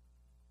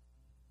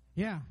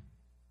 Yeah,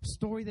 a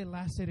story that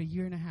lasted 1.5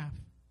 years.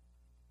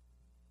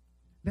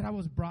 That I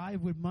was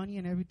bribed with money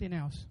and everything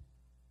else.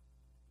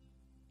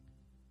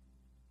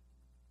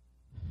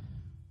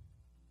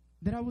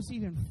 That I was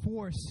even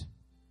forced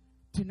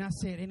to not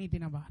say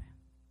anything about it.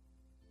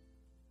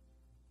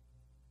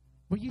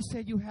 But you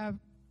said you have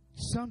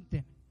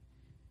something.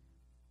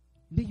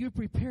 That you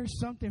prepare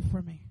something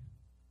for me.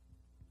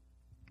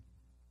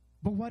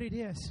 But what it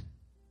is?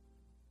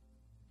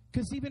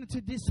 Because even to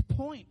this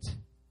point,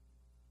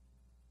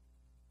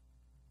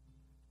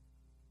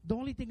 the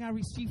only thing I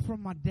received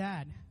from my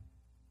dad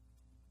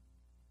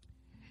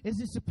is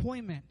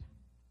disappointment.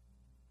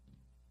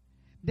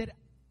 That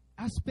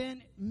I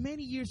spent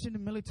many years in the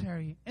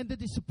military and the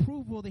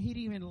disapproval that he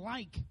didn't even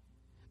like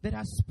that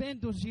I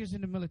spent those years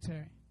in the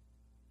military.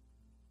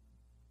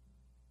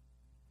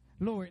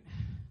 Lord,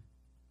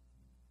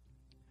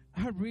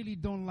 I really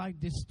don't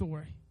like this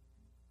story.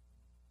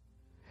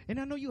 And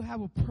I know you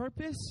have a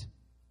purpose.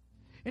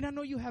 And I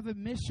know you have a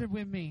mission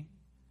with me.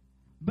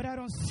 But I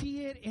don't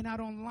see it and I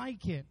don't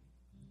like it.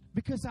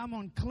 Because I'm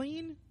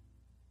unclean.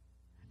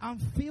 I'm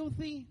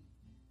filthy.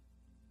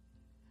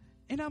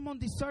 And I'm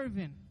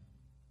undeserving.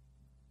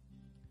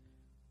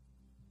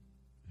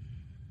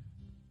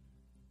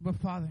 But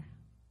Father,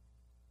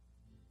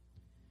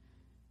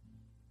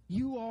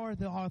 you are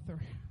the author.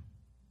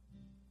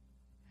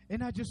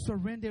 And I just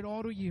surrendered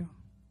all to you.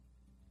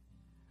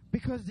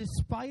 Because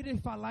despite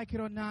if I like it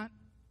or not,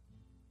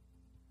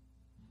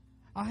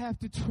 I have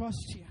to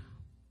trust you.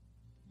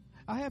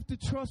 I have to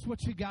trust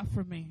what you got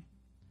for me.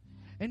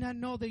 And I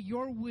know that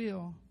your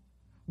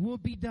will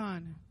be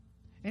done.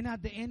 And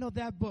at the end of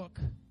that book,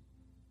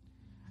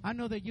 I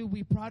know that you'll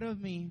be proud of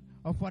me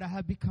of what I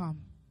have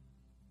become.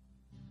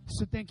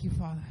 So thank you,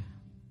 Father.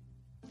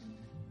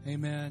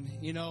 Amen.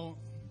 You know,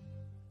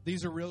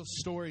 these are real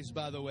stories,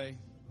 by the way.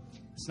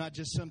 It's not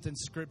just something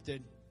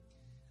scripted.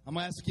 I'm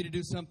going to ask you to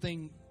do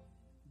something.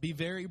 Be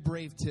very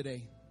brave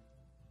today.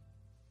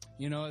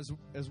 You know,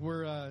 as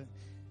we're,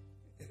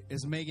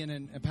 as Megan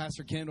and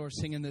Pastor Kendall are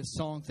singing this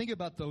song, think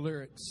about the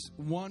lyrics.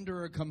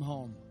 Wanderer, come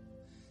home.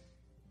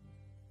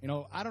 You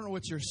know, I don't know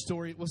what your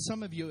story, well,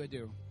 some of you I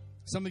do.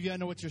 Some of you, I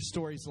know what your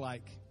story's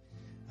like.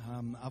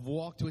 I've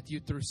walked with you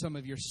through some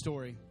of your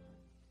story.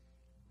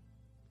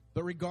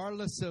 But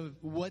regardless of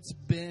what's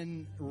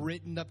been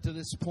written up to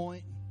this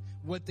point,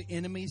 what the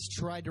enemy's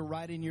tried to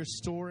write in your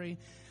story,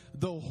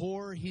 the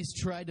horror he's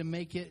tried to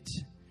make it,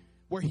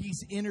 where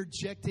he's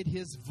interjected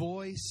his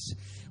voice,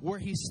 where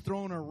he's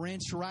thrown a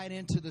wrench right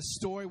into the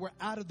story, where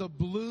out of the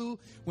blue,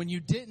 when you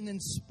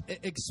didn't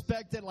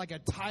expect it, like a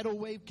tidal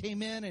wave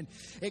came in and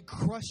it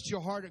crushed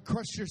your heart, it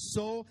crushed your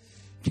soul.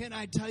 Can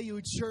I tell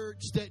you,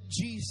 church, that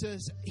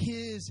Jesus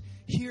is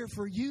here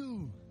for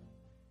you?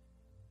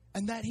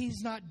 And that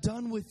he's not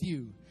done with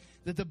you.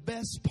 That the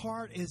best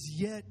part is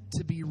yet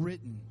to be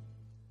written.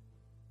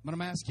 But I'm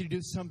going to ask you to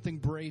do something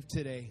brave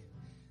today.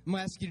 I'm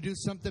going to ask you to do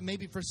something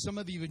maybe for some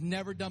of you you've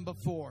never done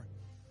before.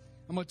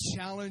 I'm going to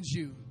challenge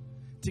you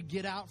to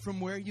get out from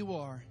where you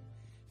are.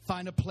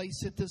 Find a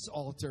place at this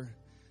altar.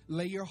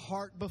 Lay your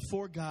heart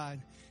before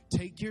God.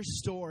 Take your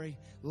story,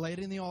 lay it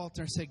in the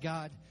altar and say,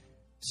 God,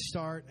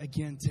 start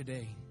again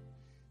today.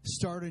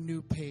 Start a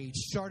new page.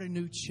 Start a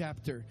new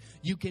chapter.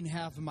 You can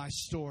have my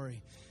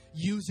story.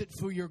 Use it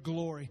for your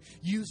glory.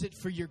 Use it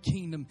for your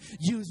kingdom.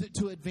 Use it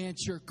to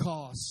advance your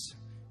cause.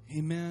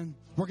 Amen.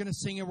 We're going to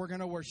sing and we're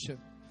going to worship.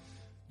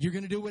 You're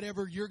going to do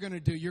whatever you're going to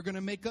do. You're going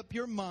to make up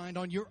your mind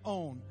on your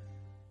own.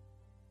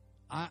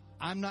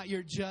 I'm not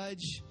your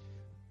judge.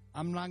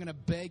 I'm not going to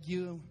beg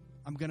you.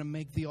 I'm going to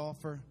make the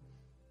offer.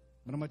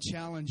 But I'm going to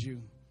challenge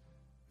you.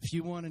 If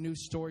you want a new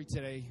story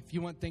today, if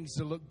you want things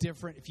to look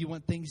different, if you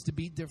want things to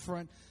be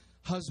different,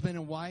 husband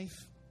and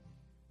wife,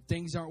 if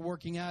things aren't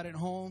working out at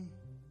home,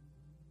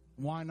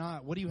 why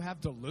not? What do you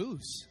have to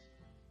lose?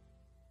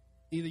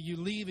 Either you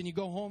leave and you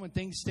go home and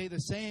things stay the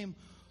same,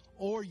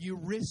 or you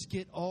risk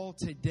it all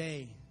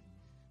today.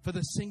 For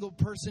the single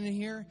person in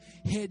here,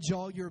 hedge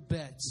all your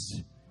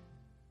bets.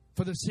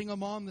 For the single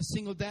mom, the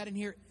single dad in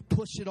here,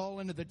 push it all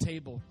into the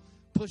table.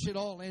 Push it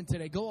all in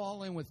today. Go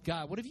all in with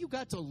God. What have you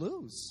got to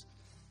lose?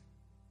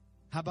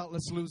 How about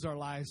let's lose our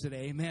lives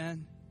today?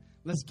 Amen.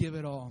 Let's give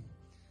it all.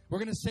 We're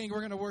going to sing. We're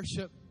going to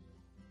worship.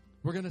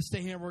 We're going to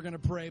stay here and we're going to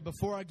pray.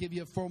 Before I give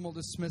you a formal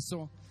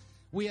dismissal,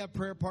 we have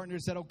prayer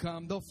partners that'll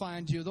come. They'll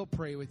find you. They'll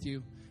pray with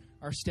you.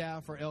 Our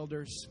staff, our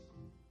elders.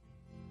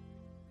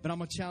 But I'm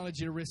going to challenge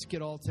you to risk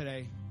it all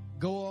today.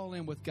 Go all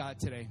in with God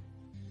today.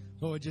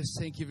 Lord, just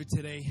thank you for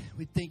today.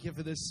 We thank you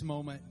for this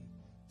moment.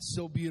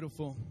 So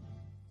beautiful.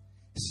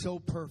 So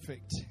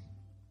perfect.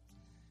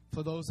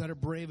 For those that are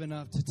brave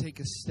enough to take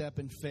a step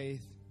in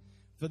faith.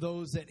 For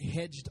those that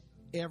hedged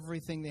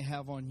everything they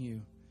have on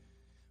you.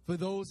 For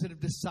those that have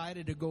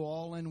decided to go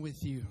all in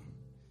with you.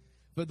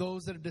 For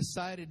those that have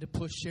decided to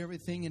push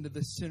everything into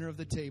the center of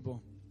the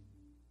table.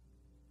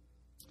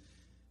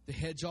 To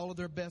hedge all of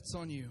their bets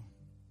on you.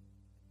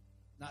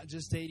 Not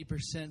just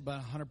 80%,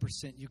 but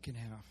 100% you can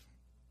have.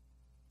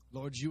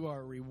 Lord, you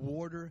are a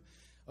rewarder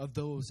of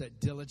those that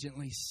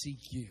diligently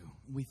seek you.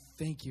 We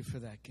thank you for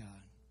that,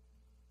 God.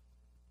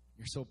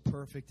 You're so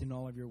perfect in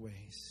all of your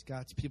ways.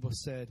 God's people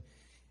said,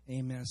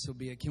 amen, so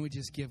be it. Can we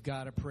just give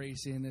God a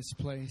praise in this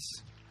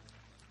place?